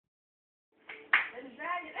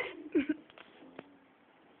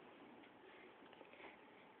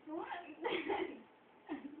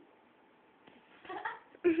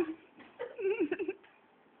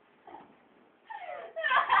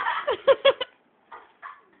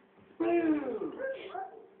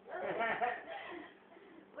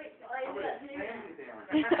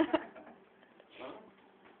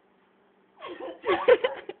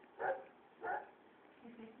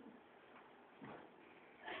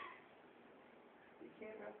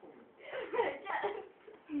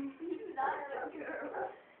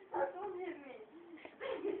Don't hit me.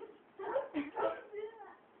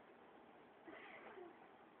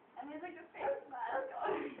 I mean, it's like a face mask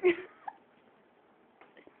on.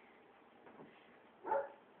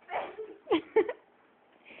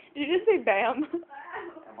 Did you just say bam?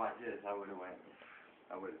 And watch this, I would have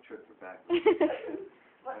tripped her back.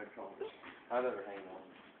 I'd never hang on.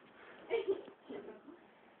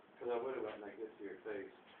 Because I would have went like this to your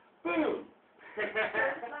face. Boom!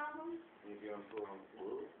 If you unpull them.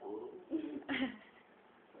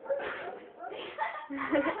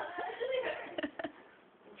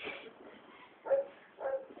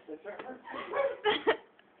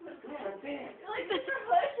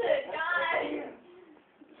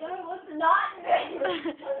 Not dancing.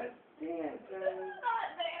 That's Not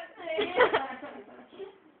dancing.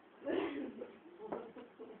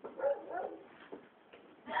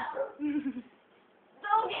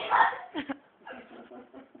 Don't get.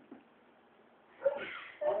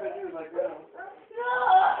 All I do is like that. No.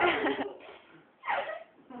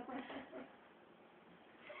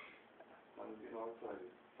 I'm getting all excited.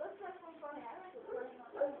 Let's have some funny. I like it.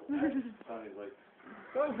 Sonny's like,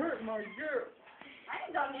 don't hurt my girl. I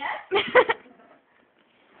ain't done yet.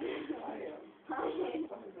 I am. Somebody's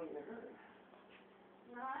gonna get hurt.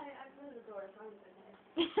 No, I closed the door, so I'm okay.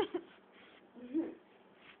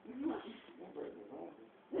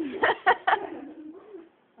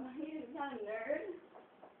 Oh, you're kind of nerd.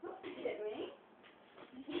 Don't hit me.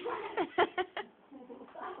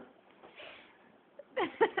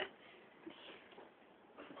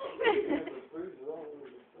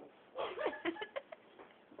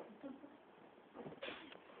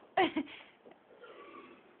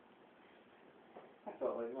 I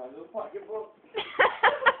felt like my little pocketbook.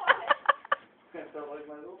 I felt like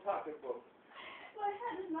my little pocketbook. My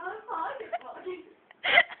head is not a pocketbook. Why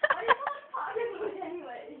do you call it a pocketbook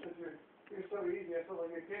anyway? Because you're so easy, I felt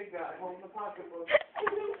like a big guy holding the pocketbook.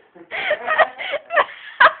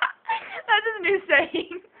 That's his new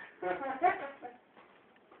saying.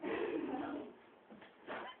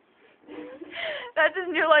 That's his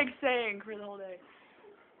new, saying for the whole day.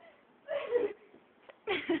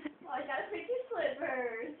 Oh, I gotta pick your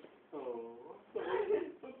slippers. Oh, I'm sorry.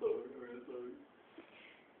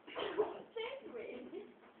 Protect me.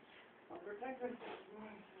 I'm protecting.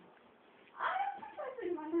 I'm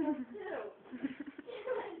protecting myself too.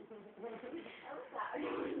 I was sorry.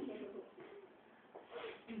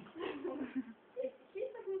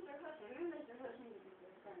 She's like Mr. Hudson. Maybe Mr. Hudson is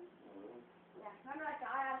your friend. Yeah. Remember that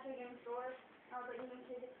guy I showed you in the store? I was like, you didn't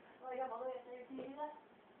take it. Well, I got all the way up there. Can you do that?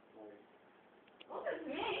 Look at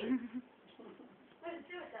me. Let's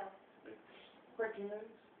do it though. Quick news.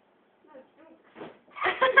 No, do it.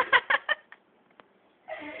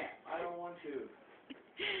 I don't want to.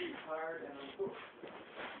 I'm tired and I'm cool.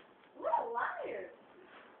 What a liar.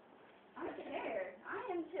 I'm scared. I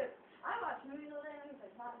am too. I watch movies all day and I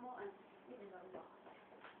talk more and it is a lot.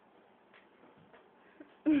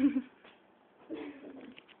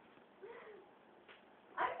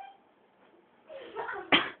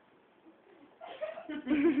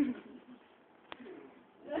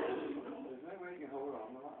 There's no way you can hold on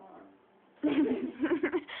to my arm. What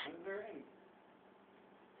is there in?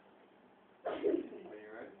 Are you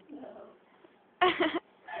ready? No.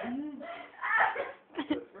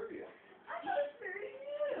 That's for you. I was for you.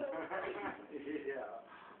 Yeah.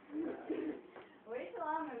 Wait till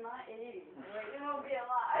I'm in my 80s. Wait, it won't be a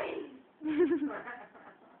lie.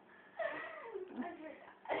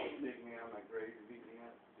 Take me out of my grave and beat me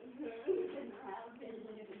up.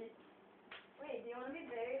 Wait, do you want to be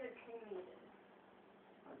buried or cremated?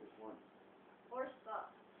 I just want. Or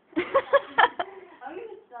stuffed? I'm going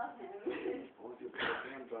to stuff him. I want you to put a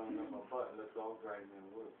hand bone up my butt and let's all grind in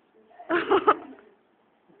the woods. I'm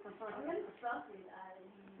going to stuff you, Daddy.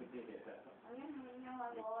 Yeah. I'm going to hang on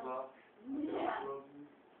my wall. Well, Yeah.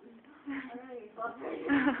 I'm going to be fucked.